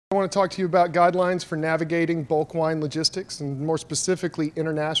want to talk to you about guidelines for navigating bulk wine logistics, and more specifically,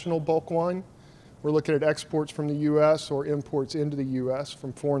 international bulk wine. We're looking at exports from the U.S. or imports into the U.S.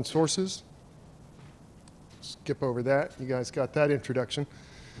 from foreign sources. Skip over that. You guys got that introduction.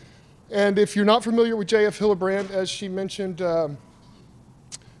 And if you're not familiar with J.F. Hillebrand, as she mentioned, J.F.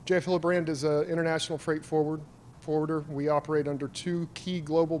 Hillebrand is an international freight forwarder. We operate under two key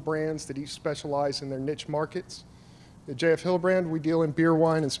global brands that each specialize in their niche markets. At J.F. Hillebrand, we deal in beer,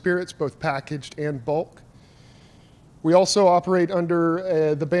 wine, and spirits, both packaged and bulk. We also operate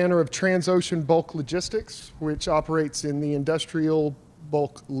under the banner of Transocean Bulk Logistics, which operates in the industrial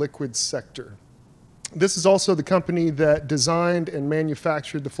bulk liquids sector. This is also the company that designed and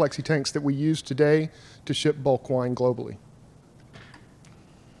manufactured the flexi tanks that we use today to ship bulk wine globally.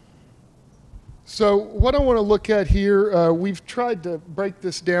 So what I want to look at here, we've tried to break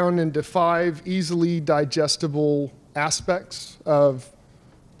this down into 5 easily digestible aspects of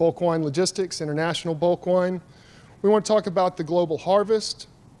bulk wine logistics, international bulk wine. We want to talk about the global harvest,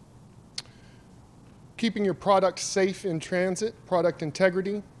 keeping your product safe in transit, product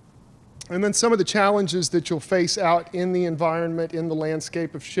integrity, and then some of the challenges that you'll face out in the environment, in the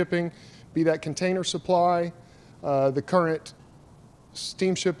landscape of shipping, be that container supply, the current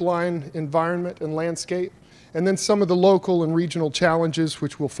steamship line environment and landscape, and then some of the local and regional challenges,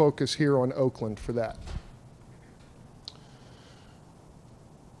 which we'll focus here on Oakland for that.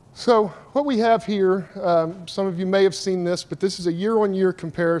 So what we have here, some of you may have seen this, but this is a year-on-year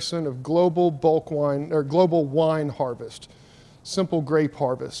comparison of global bulk wine, or global wine harvest, simple grape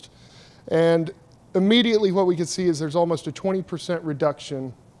harvest. And immediately what we can see is there's almost a 20%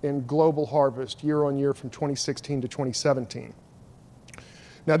 reduction in global harvest year-on-year from 2016 to 2017.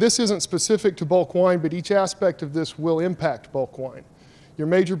 Now this isn't specific to bulk wine, but each aspect of this will impact bulk wine. Your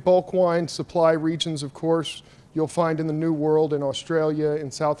major bulk wine supply regions, of course, you'll find in the New World, in Australia, in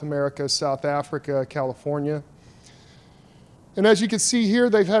South America, South Africa, California. And as you can see here,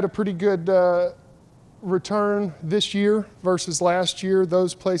 they've had a pretty good return this year versus last year.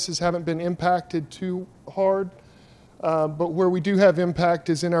 Those places haven't been impacted too hard, but where we do have impact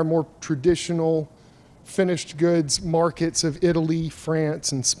is in our more traditional finished goods markets of Italy,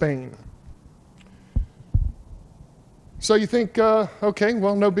 France, and Spain. So you think, okay,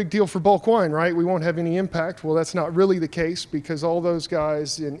 well, no big deal for bulk wine, right? We won't have any impact. Well, that's not really the case, because all those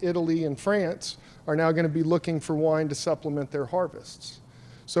guys in Italy and France are now going to be looking for wine to supplement their harvests.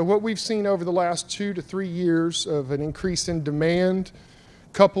 So what we've seen over the last 2 to 3 years of an increase in demand,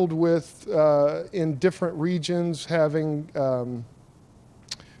 coupled with in different regions having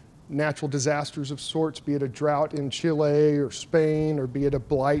natural disasters of sorts, be it a drought in Chile or Spain, or be it a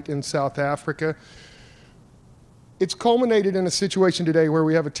blight in South Africa, it's culminated in a situation today where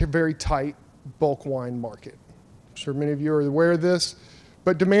we have a very tight bulk wine market. I'm sure many of you are aware of this,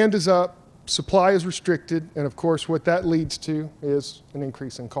 but demand is up, supply is restricted, and of course what that leads to is an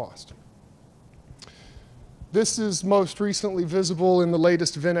increase in cost. This is most recently visible in the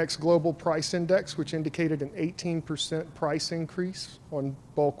latest Vinex Global Price Index, which indicated an 18% price increase on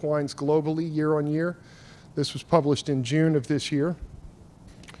bulk wines globally year on year. This was published in June of this year.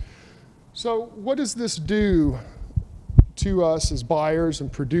 So what does this do to us as buyers and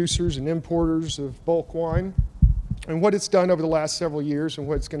producers and importers of bulk wine? And what it's done over the last several years, and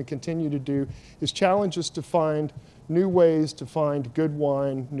what it's going to continue to do, is challenge us to find new ways to find good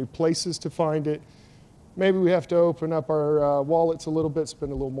wine, new places to find it. Maybe we have to open up our wallets a little bit,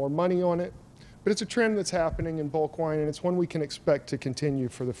 spend a little more money on it. But it's a trend that's happening in bulk wine, and it's one we can expect to continue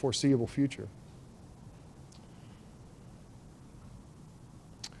for the foreseeable future.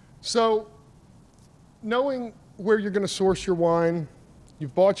 So, knowing where you're going to source your wine,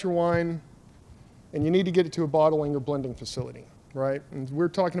 you've bought your wine, and you need to get it to a bottling or blending facility, right? And we're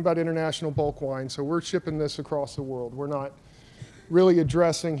talking about international bulk wine, so we're shipping this across the world. We're not really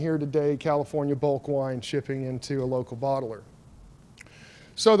addressing here today California bulk wine shipping into a local bottler.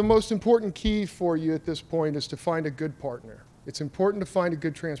 So the most important key for you at this point is to find a good partner. It's important to find a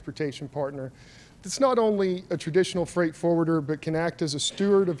good transportation partner that's not only a traditional freight forwarder, but can act as a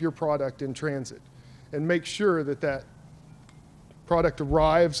steward of your product in transit and make sure that that product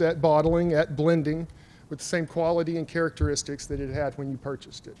arrives at bottling, at blending, with the same quality and characteristics that it had when you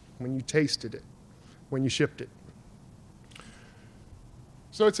purchased it, when you tasted it, when you shipped it.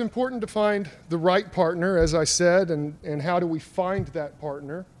 So it's important to find the right partner, as I said, and how do we find that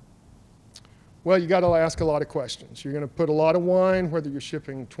partner? Well, you got to ask a lot of questions. You're going to put a lot of wine, whether you're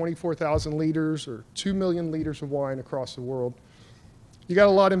shipping 24,000 liters or 2 million liters of wine across the world. You got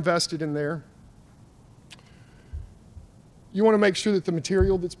a lot invested in there. You want to make sure that the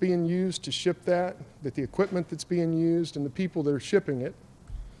material that's being used to ship that the equipment that's being used, and the people that are shipping it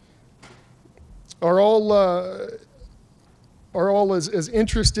are all as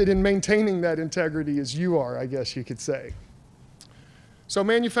interested in maintaining that integrity as you are, I guess you could say. So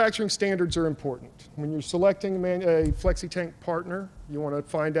manufacturing standards are important. When you're selecting a flexi-tank partner, you want to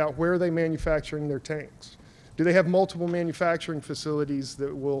find out where are they manufacturing their tanks. Do they have multiple manufacturing facilities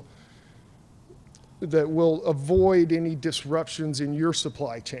that will avoid any disruptions in your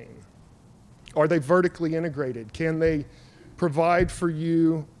supply chain? Are they vertically integrated? Can they provide for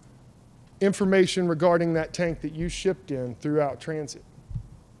you information regarding that tank that you shipped in throughout transit?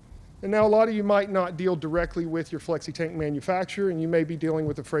 And now a lot of you might not deal directly with your flexi-tank manufacturer, and you may be dealing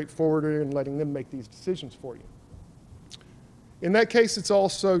with a freight forwarder and letting them make these decisions for you. In that case, it's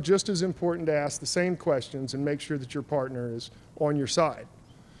also just as important to ask the same questions and make sure that your partner is on your side.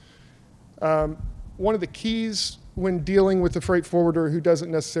 One of the keys when dealing with a freight forwarder who doesn't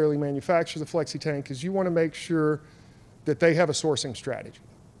necessarily manufacture the flexi-tank is you want to make sure that they have a sourcing strategy.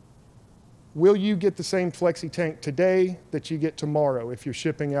 Will you get the same flexi-tank today that you get tomorrow if you're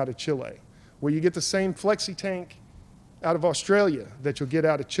shipping out of Chile? Will you get the same flexi-tank out of Australia that you'll get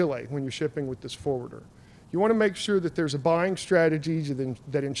out of Chile when you're shipping with this forwarder? You want to make sure that there's a buying strategy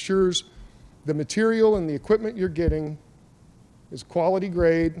that ensures the material and the equipment you're getting is quality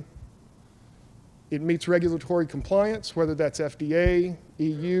grade, it meets regulatory compliance, whether that's FDA,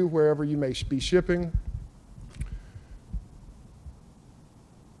 EU, wherever you may be shipping.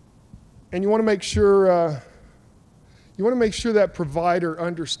 And you want to make sure that provider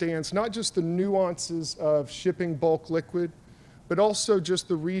understands not just the nuances of shipping bulk liquid, but also just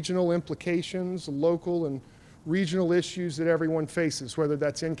the regional implications, local and regional issues that everyone faces, whether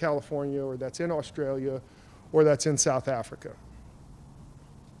that's in California or that's in Australia or that's in South Africa.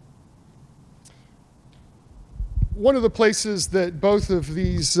 One of the places that both of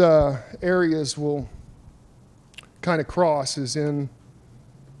these areas will kind of cross is in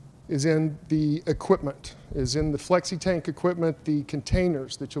the equipment, is in the flexi-tank equipment, the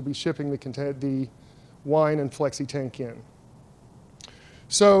containers that you'll be shipping the wine and flexi-tank in.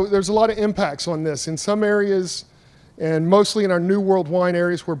 So there's a lot of impacts on this. In some areas, and mostly in our New World wine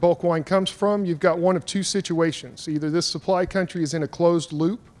areas where bulk wine comes from, you've got one of two situations. Either this supply country is in a closed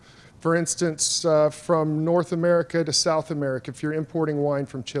loop, for instance, from North America to South America, if you're importing wine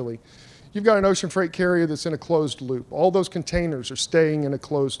from Chile. You've got an ocean freight carrier that's in a closed loop. All those containers are staying in a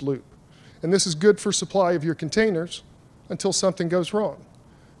closed loop. And this is good for supply of your containers until something goes wrong.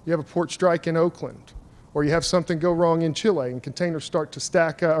 You have a port strike in Oakland, or you have something go wrong in Chile and containers start to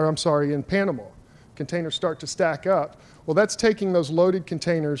stack up, or I'm sorry, in Panama. Containers start to stack up. Well, that's taking those loaded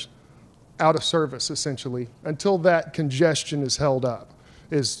containers out of service, essentially, until that congestion is held up,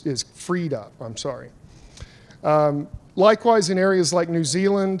 is freed up, I'm sorry. Likewise, in areas like New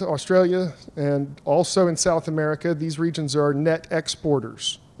Zealand, Australia, and also in South America, these regions are net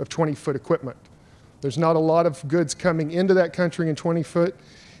exporters of 20-foot equipment. There's not a lot of goods coming into that country in 20-foot,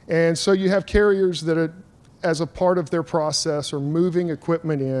 and so you have carriers that are, as a part of their process, are moving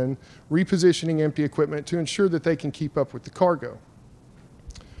equipment in, repositioning empty equipment to ensure that they can keep up with the cargo.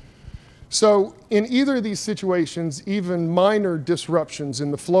 So in either of these situations, even minor disruptions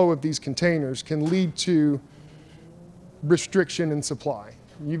in the flow of these containers can lead to restriction in supply.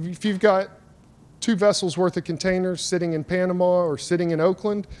 If you've got 2 vessels worth of containers sitting in Panama or sitting in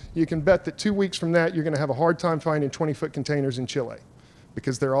Oakland, you can bet that 2 weeks from that, you're going to have a hard time finding 20-foot containers in Chile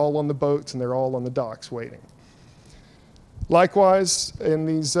because they're all on the boats and they're all on the docks waiting. Likewise, in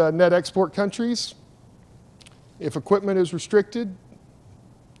these net export countries, if equipment is restricted,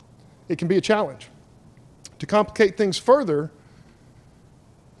 it can be a challenge. To complicate things further,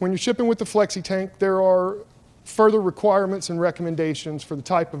 when you're shipping with the flexi tank, there are further requirements and recommendations for the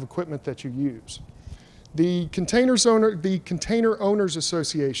type of equipment that you use. The Container Owners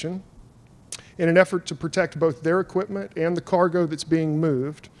Association, in an effort to protect both their equipment and the cargo that's being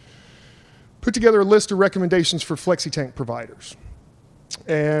moved, put together a list of recommendations for flexi tank providers.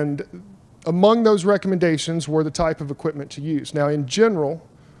 And among those recommendations were the type of equipment to use. Now, in general,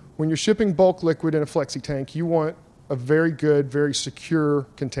 when you're shipping bulk liquid in a flexi tank, you want a very good, very secure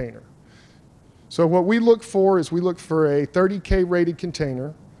container. So what we look for is we look for a 30K rated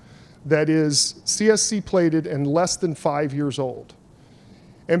container that is CSC plated and less than 5 years old.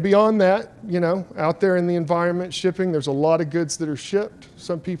 And beyond that, you know, out there in the environment shipping, there's a lot of goods that are shipped.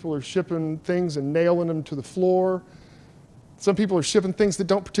 Some people are shipping things and nailing them to the floor. Some people are shipping things that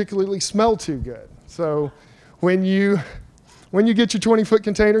don't particularly smell too good. So when you get your 20-foot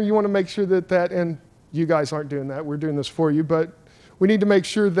container, you want to make sure that and you guys aren't doing that, we're doing this for you, but we need to make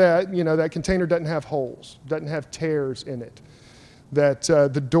sure that, you know, that container doesn't have holes, doesn't have tears in it, that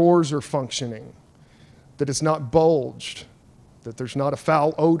the doors are functioning, that it's not bulged, that there's not a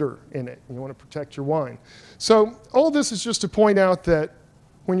foul odor in it. You want to protect your wine. So all this is just to point out that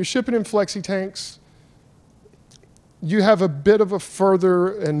when you're shipping in flexi tanks, you have a bit of a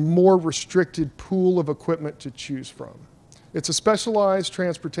further and more restricted pool of equipment to choose from. It's a specialized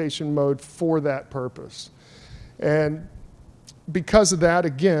transportation mode for that purpose. And because of that,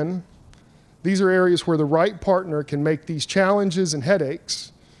 again, these are areas where the right partner can make these challenges and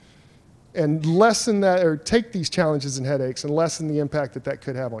headaches and lessen that, or take these challenges and headaches and lessen the impact that that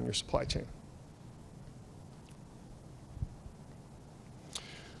could have on your supply chain.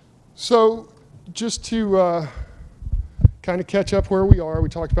 So just to kind of catch up where we are, we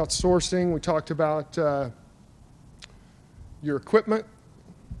talked about sourcing, we talked about your equipment,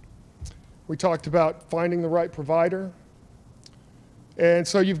 we talked about finding the right provider. And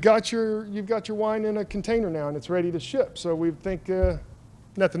so you've got your wine in a container now and it's ready to ship. So we think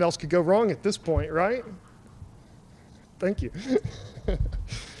nothing else could go wrong at this point, right? Thank you.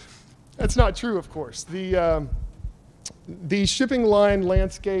 That's not true, of course. The shipping line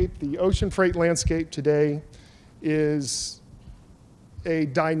landscape, the ocean freight landscape today is a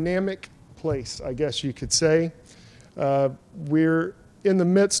dynamic place, I guess you could say. We're in the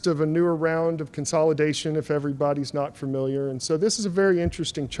midst of a newer round of consolidation, if everybody's not familiar. And so this is a very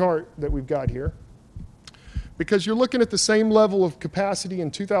interesting chart that we've got here, because you're looking at the same level of capacity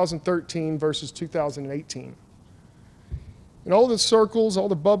in 2013 versus 2018. And all the circles, all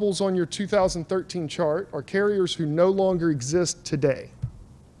the bubbles on your 2013 chart are carriers who no longer exist today.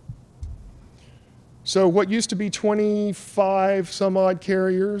 So what used to be 25 some odd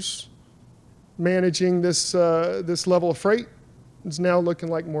carriers managing this level of freight is now looking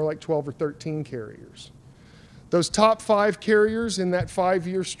like more like 12 or 13 carriers. Those top 5 carriers in that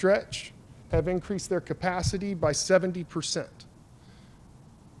 5-year stretch have increased their capacity by 70%.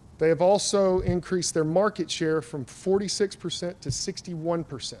 They have also increased their market share from 46% to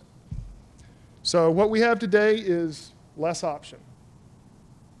 61%. So what we have today is less option.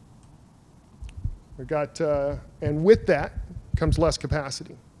 We've got, and with that comes less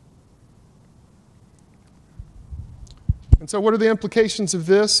capacity. And so what are the implications of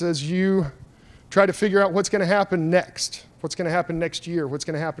this as you try to figure out what's going to happen next? What's going to happen next year? What's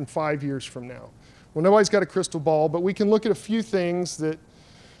going to happen 5 years from now? Well, nobody's got a crystal ball, but we can look at a few things that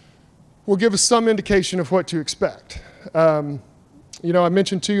will give us some indication of what to expect. You know, I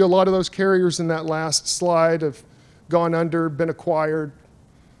mentioned to you a lot of those carriers in that last slide have gone under, been acquired,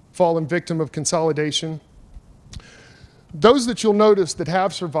 fallen victim of consolidation. Those that you'll notice that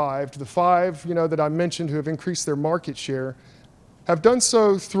have survived, the 5, you know, that I mentioned who have increased their market share, have done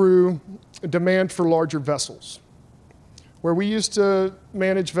so through demand for larger vessels. Where we used to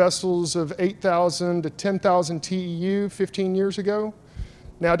manage vessels of 8,000 to 10,000 TEU 15 years ago,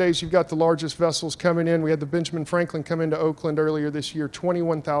 nowadays you've got the largest vessels coming in. We had the Benjamin Franklin come into Oakland earlier this year,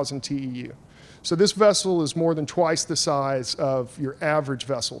 21,000 TEU. So this vessel is more than twice the size of your average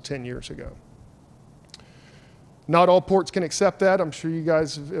vessel 10 years ago. Not all ports can accept that. I'm sure you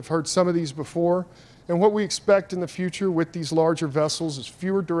guys have heard some of these before. And what we expect in the future with these larger vessels is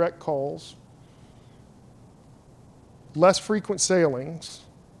fewer direct calls, less frequent sailings,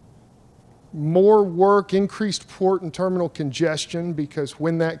 more work, increased port and terminal congestion, because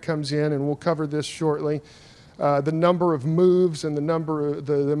when that comes in, and we'll cover this shortly, the number of moves and the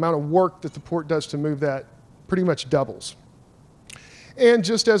amount of work that the port does to move that pretty much doubles. And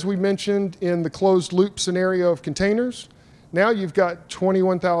just as we mentioned in the closed loop scenario of containers, now you've got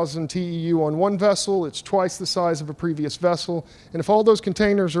 21,000 TEU on one vessel. It's twice the size of a previous vessel. And if all those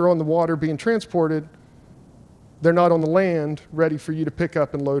containers are on the water being transported, they're not on the land ready for you to pick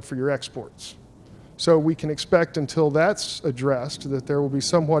up and load for your exports. So we can expect until that's addressed that there will be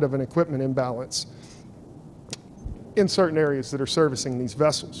somewhat of an equipment imbalance in certain areas that are servicing these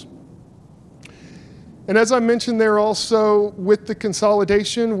vessels. And as I mentioned there also, with the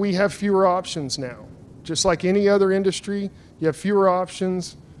consolidation, we have fewer options now. Just like any other industry, you have fewer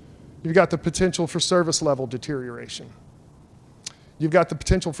options. You've got the potential for service level deterioration. You've got the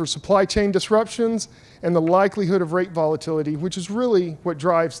potential for supply chain disruptions and the likelihood of rate volatility, which is really what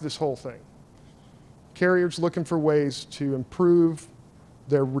drives this whole thing. Carriers looking for ways to improve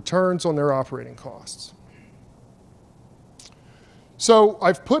their returns on their operating costs. So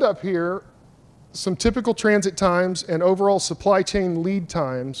I've put up here some typical transit times and overall supply chain lead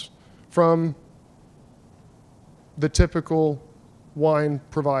times from the typical wine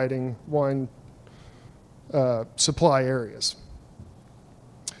supply areas.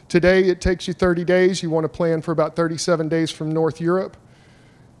 Today it takes you 30 days. You want to plan for about 37 days from North Europe.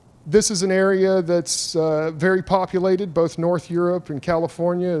 This is an area that's very populated, both North Europe and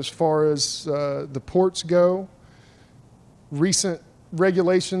California as far as the ports go. Recent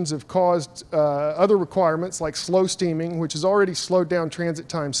regulations have caused other requirements like slow steaming, which has already slowed down transit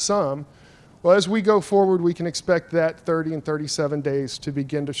time some. Well, as we go forward, we can expect that 30 and 37 days to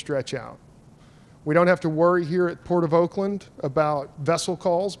begin to stretch out. We don't have to worry here at Port of Oakland about vessel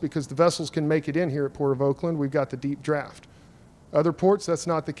calls because the vessels can make it in here at Port of Oakland. We've got the deep draft. Other ports, that's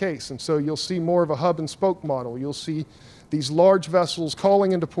not the case. And so you'll see more of a hub and spoke model. You'll see these large vessels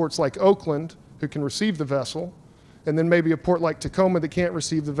calling into ports like Oakland, who can receive the vessel, and then maybe a port like Tacoma that can't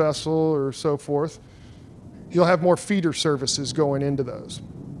receive the vessel or so forth. You'll have more feeder services going into those.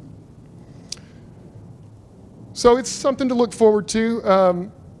 So it's something to look forward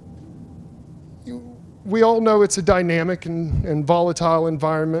to. We all know it's a dynamic and volatile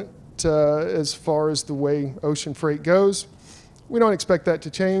environment as far as the way ocean freight goes. We don't expect that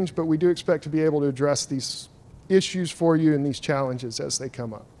to change, but we do expect to be able to address these issues for you and these challenges as they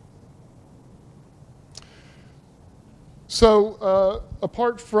come up. So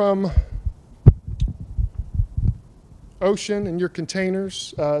apart from ocean and your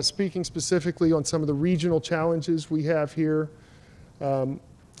containers, speaking specifically on some of the regional challenges we have here,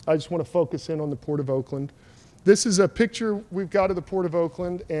 I just want to focus in on the Port of Oakland. This is a picture we've got of the Port of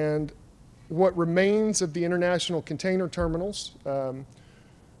Oakland and what remains of the international container terminals.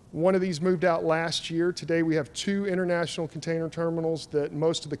 One of these moved out last year. Today we have 2 international container terminals that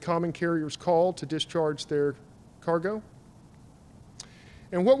most of the common carriers call to discharge their cargo.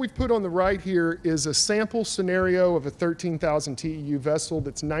 And what we've put on the right here is a sample scenario of a 13,000 TEU vessel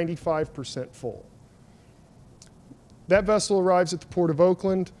that's 95% full. That vessel arrives at the Port of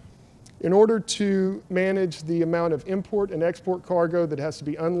Oakland. In order to manage the amount of import and export cargo that has to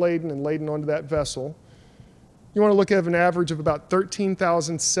be unladen and laden onto that vessel, you want to look at an average of about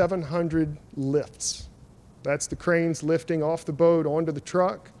 13,700 lifts. That's the cranes lifting off the boat onto the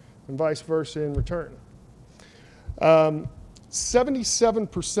truck and vice versa in return.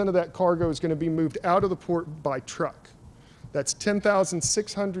 77% of that cargo is going to be moved out of the port by truck. That's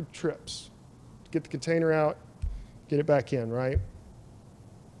 10,600 trips to get the container out, get it back in, right?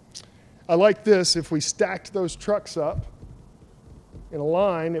 I like this. If we stacked those trucks up in a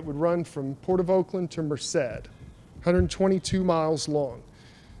line, it would run from Port of Oakland to Merced, 122 miles long.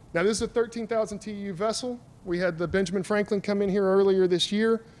 Now, this is a 13,000 TEU vessel. We had the Benjamin Franklin come in here earlier this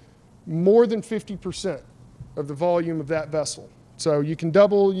year. More than 50% of the volume of that vessel. So you can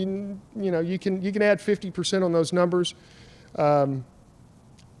double, you can add 50% on those numbers.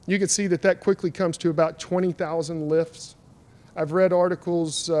 You can see that quickly comes to about 20,000 lifts. I've read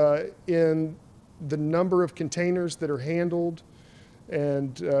articles in the number of containers that are handled,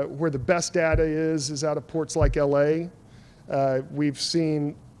 and where the best data is out of ports like LA. We've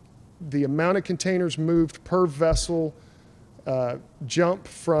seen the amount of containers moved per vessel jump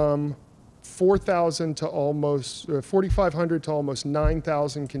from 4,000 to almost 4,500 to almost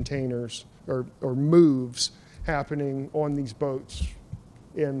 9,000 containers or moves happening on these boats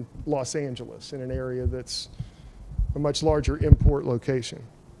in Los Angeles, in an area that's a much larger import location.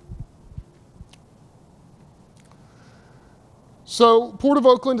 So Port of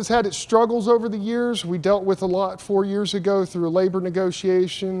Oakland has had its struggles over the years. We dealt with a lot 4 years ago through a labor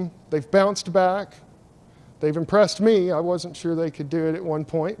negotiation. They've bounced back. They've impressed me. I wasn't sure they could do it at one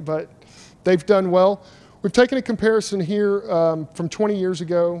point, but they've done well. We've taken a comparison here from 20 years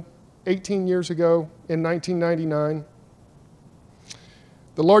ago, 18 years ago, in 1999.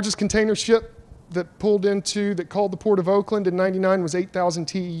 The largest container ship that called the Port of Oakland in 99 was 8,000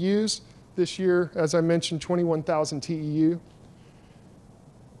 TEUs. This year, as I mentioned, 21,000 TEU.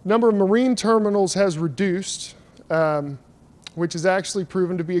 Number of marine terminals has reduced, which has actually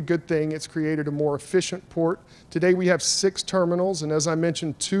proven to be a good thing. It's created a more efficient port. Today we have 6 terminals, and as I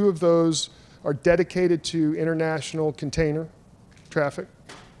mentioned, 2 of those are dedicated to international container traffic.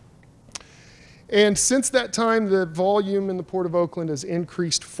 And since that time, the volume in the Port of Oakland has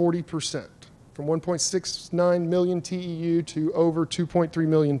increased 40%, from 1.69 million TEU to over 2.3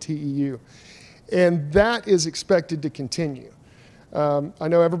 million TEU. And that is expected to continue. I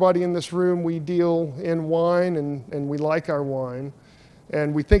know everybody in this room, we deal in wine and we like our wine.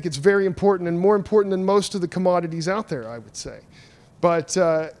 And we think it's very important and more important than most of the commodities out there, I would say. But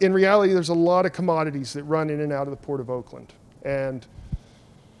in reality, there's a lot of commodities that run in and out of the Port of Oakland. And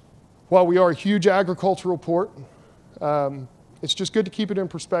while we are a huge agricultural port, it's just good to keep it in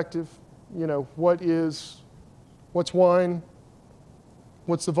perspective. You know, what's wine,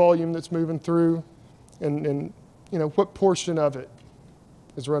 what's the volume that's moving through, and you know, what portion of it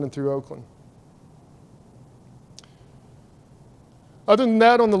is running through Oakland. Other than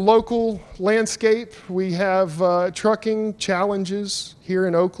that, on the local landscape, we have trucking challenges here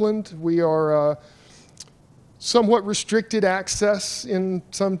in Oakland. We are somewhat restricted access in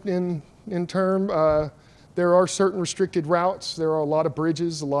term. There are certain restricted routes. There are a lot of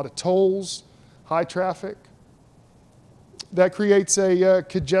bridges, a lot of tolls, high traffic. That creates a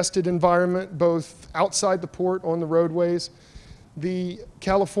congested environment both outside the port on the roadways.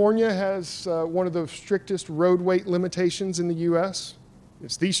 California has one of the strictest road weight limitations in the US.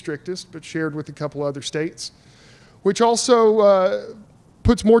 It's the strictest, but shared with a couple other states, which also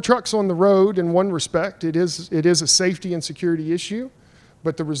puts more trucks on the road in one respect. It is a safety and security issue,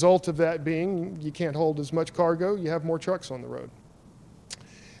 but the result of that being you can't hold as much cargo, you have more trucks on the road.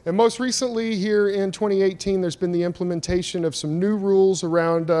 And most recently here in 2018, there's been the implementation of some new rules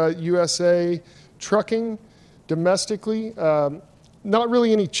around USA trucking domestically. Not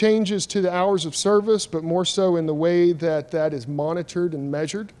really any changes to the hours of service, but more so in the way that that is monitored and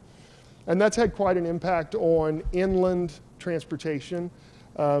measured. And that's had quite an impact on inland transportation,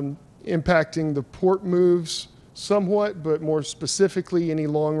 impacting the port moves somewhat, but more specifically any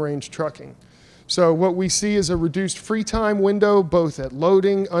long-range trucking. So what we see is a reduced free time window, both at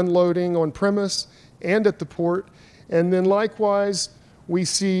loading, unloading on premise, and at the port. And then likewise, we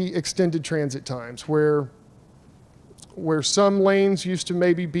see extended transit times where some lanes used to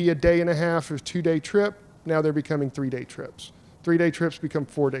maybe be a day and a half or 2-day trip, now they're becoming 3-day trips. 3-day trips become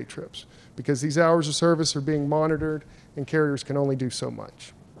 4-day trips because these hours of service are being monitored and carriers can only do so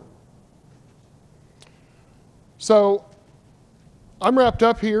much. So I'm wrapped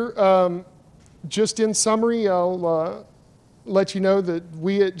up here. Just in summary, I'll let you know that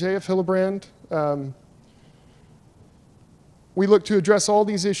we at JF Hillebrand, we look to address all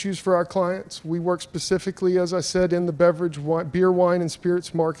these issues for our clients. We work specifically, as I said, in the beverage, beer, wine, and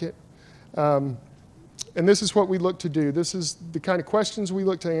spirits market. And this is what we look to do. This is the kind of questions we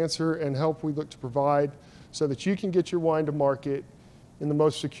look to answer and help we look to provide so that you can get your wine to market in the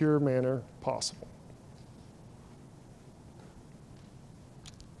most secure manner possible.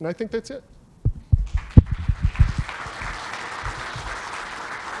 And I think that's it.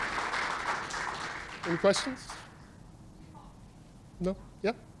 Any questions? No?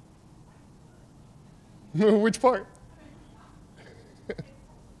 Yeah? Which part?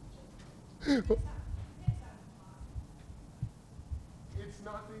 It's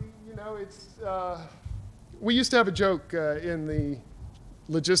not the, we used to have a joke in the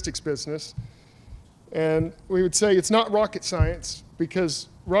logistics business, and we would say it's not rocket science because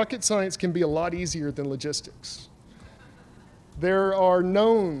rocket science can be a lot easier than logistics. There are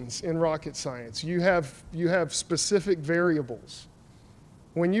knowns in rocket science. You have specific variables.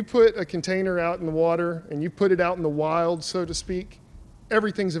 When you put a container out in the water and you put it out in the wild, so to speak,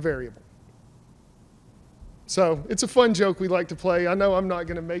 everything's a variable. So it's a fun joke we like to play. I know I'm not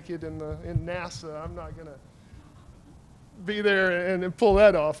going to make it in NASA. I'm not going to be there and pull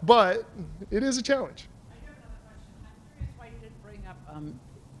that off, but it is a challenge. I do have another question. I'm curious why you didn't bring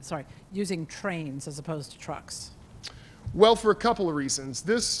up, using trains as opposed to trucks. Well, for a couple of reasons.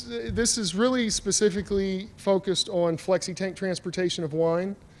 This is really specifically focused on flexi tank transportation of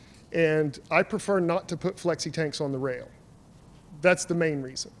wine, and I prefer not to put flexi tanks on the rail. That's the main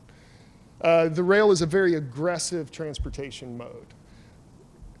reason. The rail is a very aggressive transportation mode.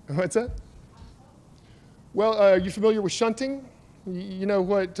 What's that? Well, are you familiar with shunting? You know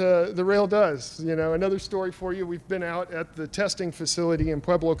what the rail does. You know, another story for you. We've been out at the testing facility in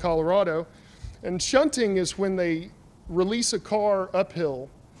Pueblo, Colorado, and shunting is when they release a car uphill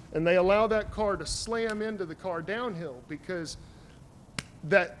and they allow that car to slam into the car downhill because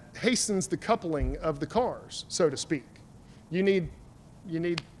that hastens the coupling of the cars, so to speak. You need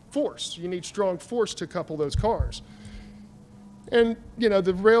force. You need strong force to couple those cars. And, you know,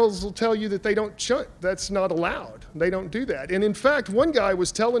 the rails will tell you that they don't shunt. That's not allowed. They don't do that. And in fact, one guy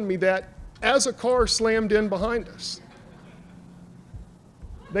was telling me that as a car slammed in behind us.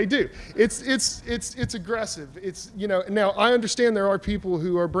 They do. It's aggressive. It's, you know, now I understand there are people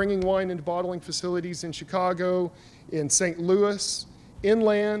who are bringing wine into bottling facilities in Chicago, in St. Louis,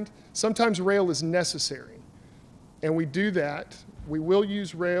 inland. Sometimes rail is necessary. And we do that. We will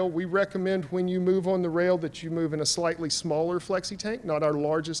use rail. We recommend when you move on the rail that you move in a slightly smaller flexi tank, not our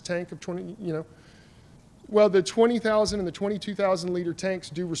largest tank of 20, you know. Well, the 20,000 and the 22,000 liter tanks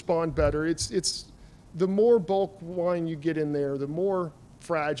do respond better. It's the more bulk wine you get in there, the more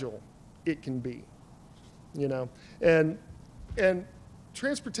fragile it can be, you know. And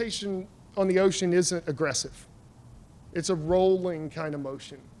transportation on the ocean isn't aggressive. It's a rolling kind of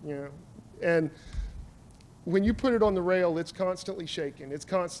motion, you know. And when you put it on the rail, it's constantly shaking, it's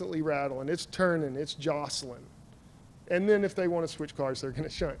constantly rattling, it's turning, it's jostling. And then if they want to switch cars, they're going to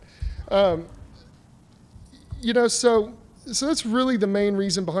shunt. You know, so that's really the main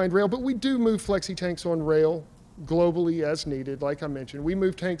reason behind rail, but we do move flexi tanks on rail globally as needed, like I mentioned. We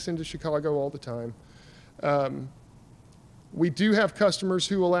move tanks into Chicago all the time. We do have customers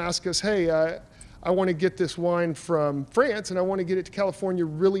who will ask us, hey, I want to get this wine from France and I want to get it to California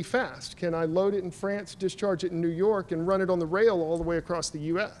really fast. Can I load it in France, discharge it in New York, and run it on the rail all the way across the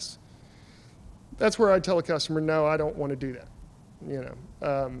US? That's where I tell a customer, no, I don't want to do that. You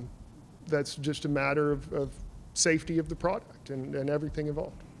know, that's just a matter of safety of the product and everything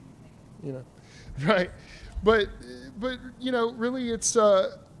involved. You know, right? But you know, really, it's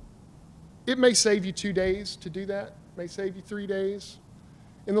it may save you 2 days to do that. It may save you 3 days.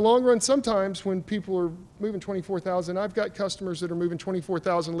 In the long run, sometimes when people are moving 24,000, I've got customers that are moving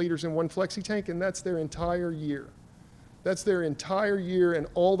 24,000 liters in one flexi tank, and that's their entire year. That's their entire year and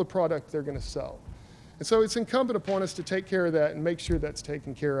all the product they're going to sell. And so it's incumbent upon us to take care of that and make sure that's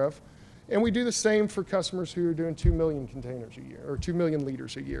taken care of. And we do the same for customers who are doing 2 million containers a year or 2 million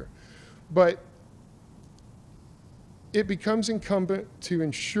liters a year. But it becomes incumbent to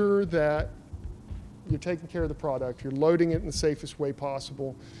ensure that you're taking care of the product, you're loading it in the safest way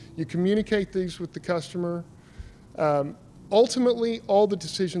possible, you communicate these with the customer. Ultimately, all the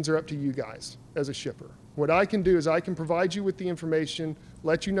decisions are up to you guys as a shipper. What I can do is I can provide you with the information,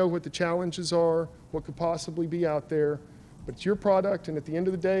 let you know what the challenges are, what could possibly be out there, but it's your product, and at the end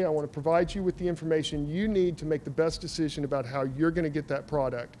of the day, I want to provide you with the information you need to make the best decision about how you're going to get that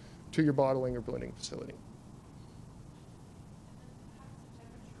product to your bottling or blending facility.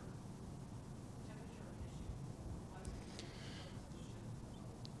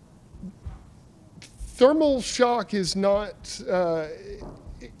 Thermal shock is not,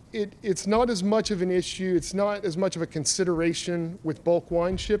 it's not as much of an issue, it's not as much of a consideration with bulk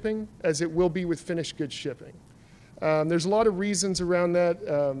wine shipping as it will be with finished goods shipping. There's a lot of reasons around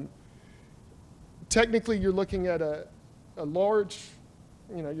that. Technically, you're looking at a large,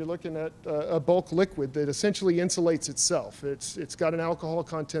 you know, you're looking at a bulk liquid that essentially insulates itself. It's got an alcohol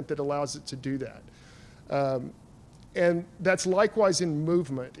content that allows it to do that. And that's likewise in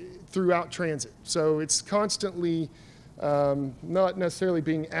movement throughout transit. So it's constantly not necessarily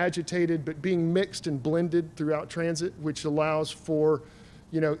being agitated, but being mixed and blended throughout transit, which allows for,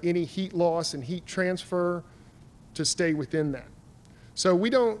 you know, any heat loss and heat transfer to stay within that. So we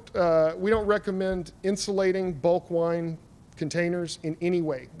don't recommend insulating bulk wine containers in any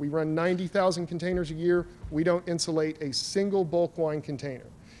way. We run 90,000 containers a year. We don't insulate a single bulk wine container.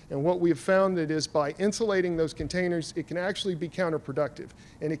 And what we have found that is by insulating those containers, it can actually be counterproductive.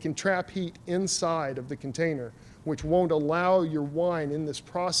 And it can trap heat inside of the container, which won't allow your wine in this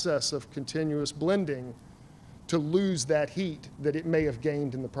process of continuous blending to lose that heat that it may have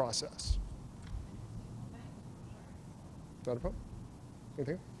gained in the process. Not a problem.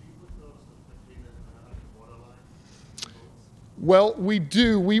 Anything? Well, we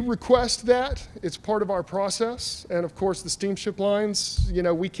do. We request that. It's part of our process. And of course, the steamship lines, you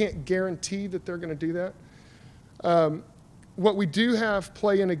know, we can't guarantee that they're going to do that. What we do have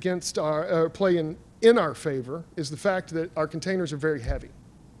play in our favor is the fact that our containers are very heavy.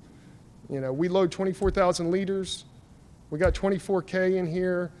 You know, we load 24,000 liters. We got 24K in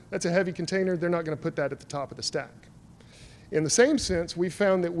here. That's a heavy container. They're not going to put that at the top of the stack. In the same sense, we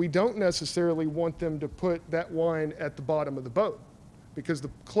found that we don't necessarily want them to put that wine at the bottom of the boat, because the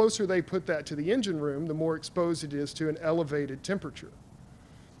closer they put that to the engine room, the more exposed it is to an elevated temperature.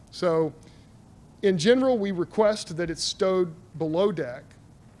 So in general, we request that it's stowed below deck.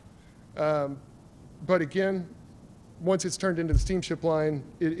 But again, once it's turned into the steamship line,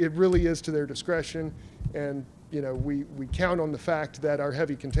 it really is to their discretion. And you know, we count on the fact that our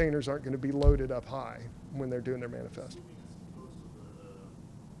heavy containers aren't going to be loaded up high when they're doing their manifest.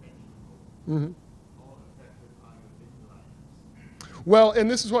 Mm-hmm. Well, and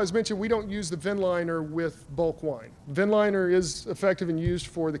this is why I was mentioned, we don't use the VIN liner with bulk wine. VIN liner is effective and used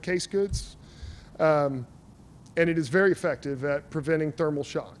for the case goods, and it is very effective at preventing thermal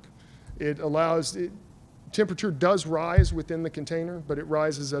shock. It allows, temperature does rise within the container, but it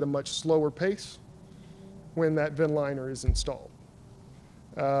rises at a much slower pace when that VIN liner is installed.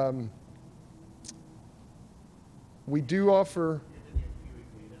 We do offer.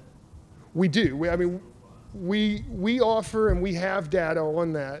 We do. We offer and we have data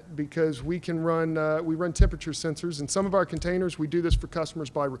on that because we can run, we run temperature sensors. In some of our containers, we do this for customers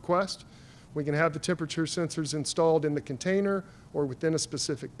by request. We can have the temperature sensors installed in the container or within a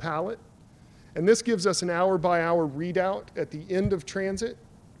specific pallet. And this gives us an hour-by-hour readout at the end of transit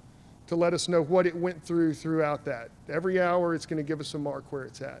to let us know what it went through throughout that. Every hour, it's going to give us a mark where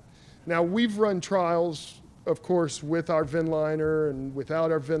it's at. Now, we've run trials, of course, with our VIN liner and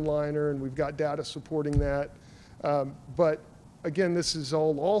without our VIN liner, and we've got data supporting that. But again, this is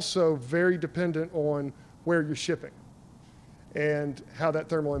all also very dependent on where you're shipping and how that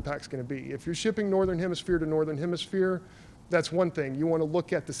thermal impact's going to be. If you're shipping northern hemisphere to northern hemisphere, that's one thing. You want to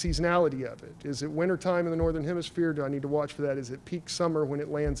look at the seasonality of it. Is it wintertime in the northern hemisphere? Do I need to watch for that? Is it peak summer when it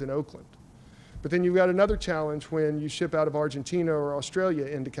lands in Oakland? But then you've got another challenge when you ship out of Argentina or Australia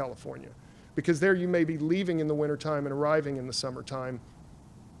into California, because there you may be leaving in the wintertime and arriving in the summertime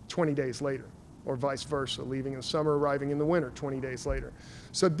 20 days later, or vice versa, leaving in the summer, arriving in the winter 20 days later.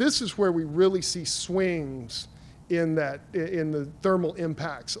 So this is where we really see swings in the thermal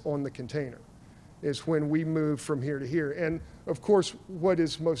impacts on the container, is when we move from here to here. And of course, what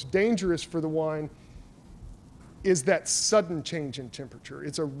is most dangerous for the wine is that sudden change in temperature.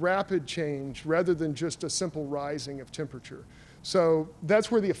 It's a rapid change rather than just a simple rising of temperature. So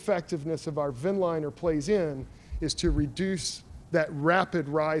that's where the effectiveness of our Vinliner plays in, is to reduce that rapid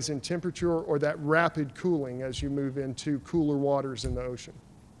rise in temperature or that rapid cooling as you move into cooler waters in the ocean.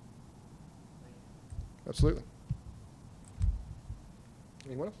 Absolutely.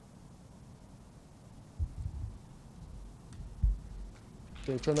 Anyone else?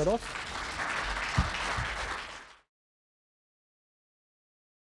 Can you turn that off?